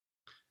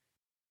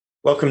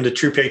Welcome to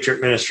True Patriot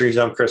Ministries.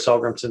 I'm Chris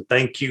Algrimson.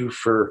 Thank you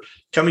for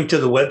coming to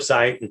the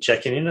website and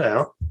checking it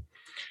out.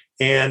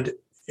 And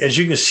as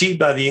you can see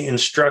by the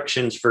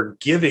instructions for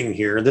giving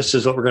here, this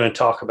is what we're going to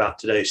talk about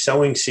today: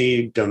 sowing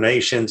seed,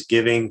 donations,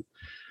 giving.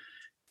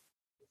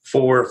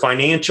 For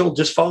financial,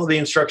 just follow the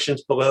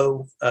instructions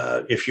below.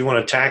 If you want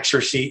a tax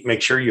receipt,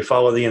 make sure you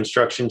follow the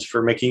instructions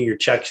for making your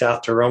checks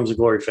out to Rome's of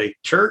Glory Faith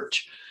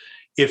Church.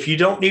 If you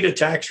don't need a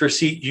tax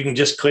receipt, you can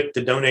just click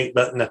the donate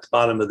button at the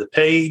bottom of the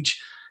page,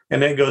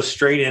 and then go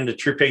straight into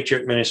True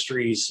Patriot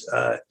Ministries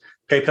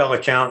PayPal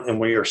account, and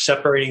we are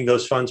separating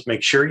those funds.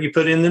 Make sure you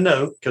put in the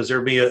note, because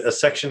there'll be a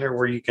section there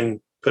where you can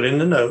put in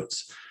the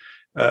notes.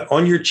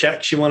 On your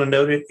checks, you want to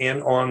note it,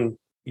 and on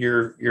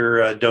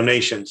your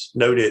donations,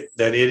 note it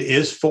that it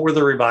is for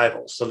the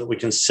revival, so that we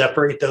can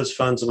separate those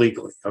funds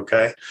legally.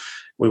 Okay,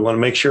 we want to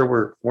make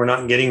sure we're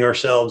not getting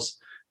ourselves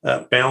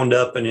bound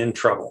up and in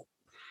trouble.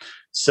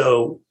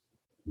 So,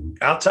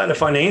 outside of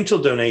financial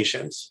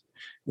donations,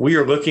 we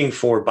are looking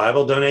for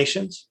Bible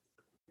donations,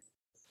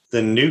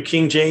 the New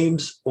King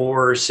James,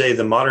 or say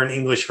the Modern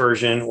English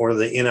Version, or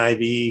the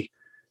NIV,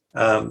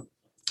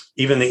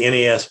 even the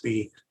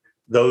NASB.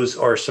 Those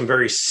are some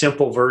very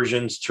simple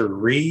versions to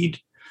read,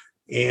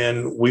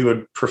 and we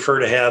would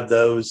prefer to have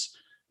those.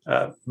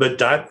 But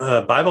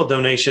Bible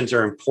donations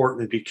are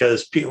important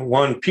because,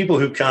 people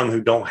who come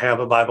who don't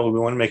have a Bible, we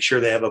want to make sure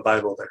they have a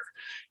Bible there.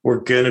 We're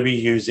going to be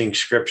using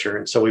Scripture,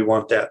 and so we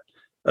want that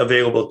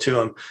available to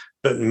them.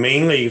 But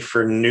mainly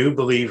for new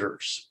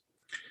believers,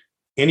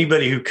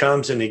 anybody who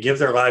comes and they give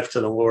their life to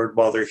the Lord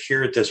while they're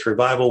here at this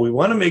revival, we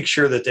want to make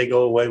sure that they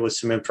go away with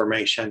some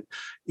information,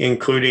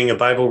 including a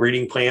Bible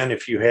reading plan.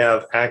 If you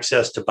have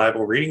access to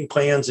Bible reading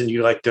plans and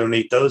you like to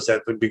donate those,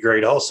 that would be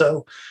great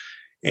also.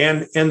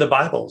 And the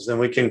Bibles, and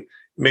we can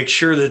make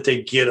sure that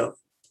they get them.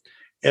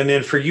 And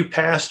then for you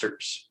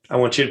pastors, I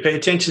want you to pay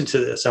attention to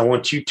this. I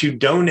want you to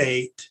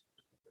donate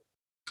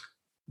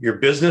your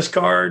business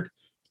card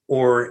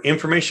or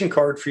information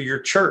card for your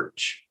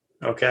church,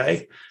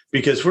 okay?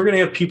 Because we're going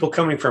to have people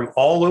coming from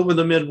all over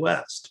the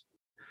Midwest.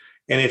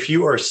 And if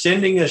you are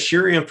sending us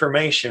your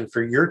information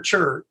for your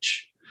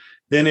church,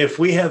 then if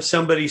we have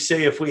somebody,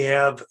 say if we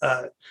have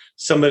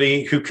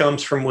somebody who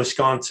comes from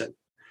Wisconsin,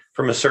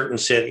 from a certain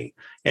city,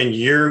 and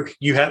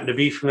you happen to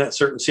be from that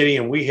certain city,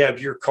 and we have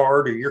your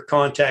card or your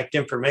contact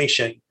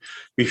information,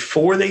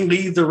 before they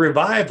leave the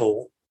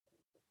revival,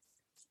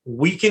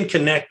 we can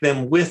connect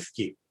them with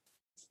you.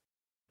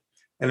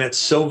 And that's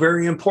so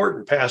very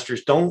important,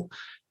 pastors. Don't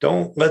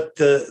let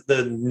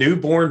the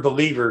newborn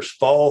believers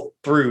fall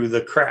through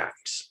the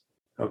cracks,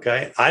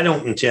 okay? I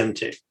don't intend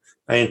to.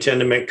 I intend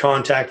to make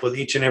contact with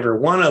each and every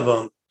one of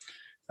them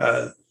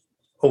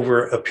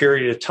over a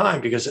period of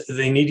time, because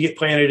they need to get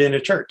planted in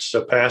a church.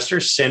 So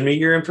pastors, send me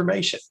your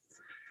information.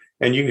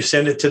 And you can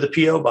send it to the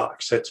P.O.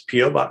 Box. That's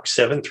P.O. Box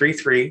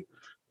 733,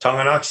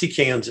 Tonganoxie,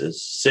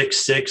 Kansas,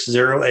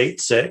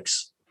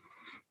 66086.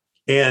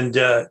 And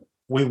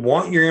we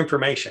want your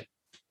information.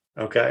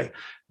 Okay,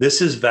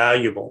 this is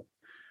valuable.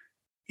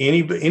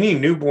 Any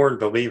newborn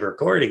believer,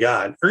 glory to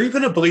God, or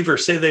even a believer,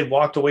 say they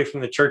walked away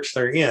from the church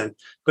they're in,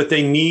 but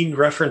they need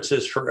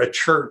references for a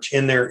church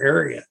in their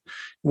area.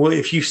 Well,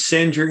 if you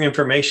send your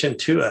information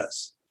to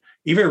us,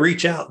 even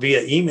reach out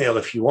via email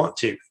if you want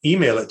to,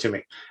 email it to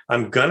me.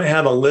 I'm going to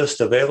have a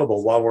list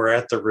available while we're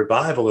at the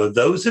revival of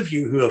those of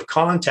you who have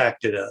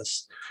contacted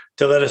us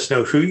to let us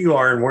know who you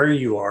are and where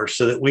you are,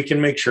 so that we can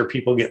make sure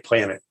people get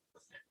planted.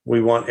 We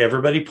want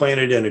everybody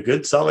planted in a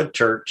good, solid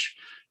church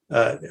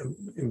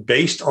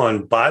based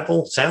on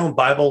sound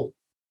Bible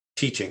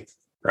teaching,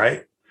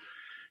 right?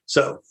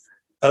 So,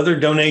 other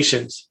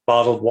donations,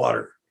 bottled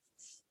water.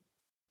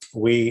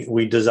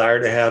 We desire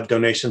to have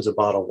donations of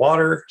bottled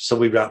water. So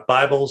we've got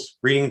Bibles,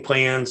 reading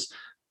plans,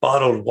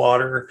 bottled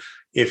water.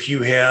 If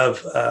you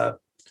have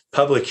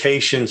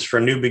publications for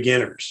new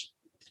beginners,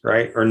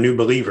 right, or new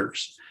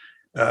believers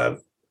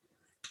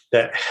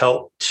that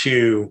help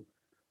to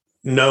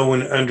know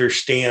and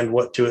understand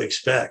what to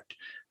expect,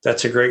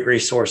 that's a great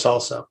resource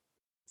also.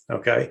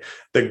 Okay.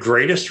 The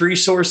greatest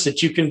resource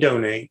that you can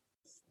donate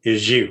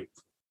is you.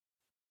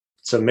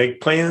 So make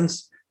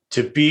plans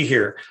to be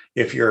here.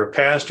 If you're a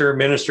pastor,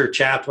 minister,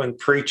 chaplain,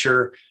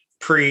 preacher,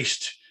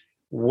 priest,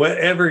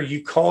 whatever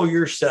you call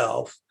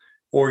yourself,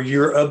 or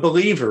you're a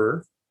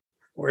believer,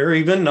 or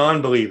even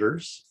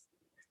non-believers,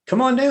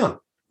 come on down,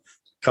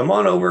 come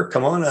on over,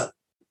 come on up.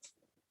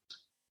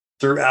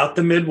 Throughout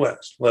the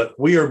Midwest, look,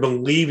 we are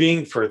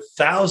believing for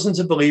thousands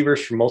of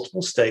believers from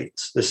multiple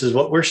states. This is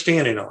what we're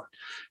standing on,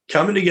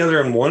 coming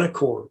together in one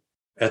accord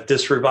at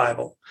this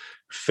revival,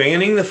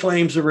 fanning the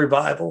flames of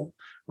revival,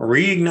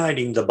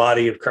 reigniting the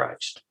body of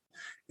Christ.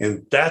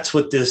 And that's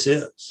what this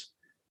is.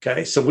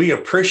 Okay, so we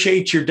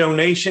appreciate your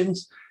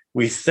donations.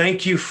 We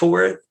thank you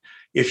for it.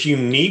 If you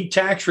need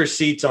tax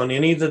receipts on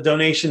any of the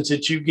donations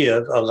that you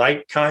give, a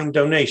like-kind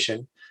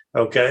donation,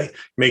 okay,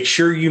 make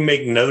sure you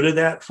make note of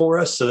that for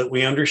us so that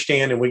we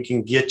understand and we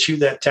can get you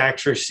that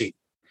tax receipt.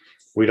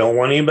 We don't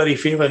want anybody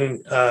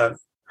feeling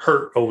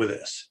hurt over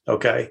this,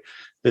 okay?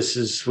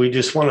 We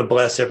just want to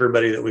bless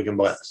everybody that we can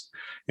bless.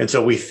 And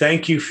so we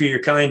thank you for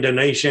your kind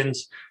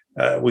donations.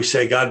 We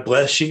say God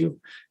bless you.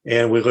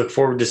 And we look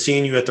forward to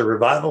seeing you at the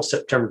revival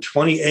September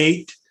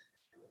 28th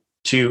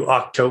to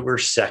October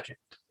 2nd.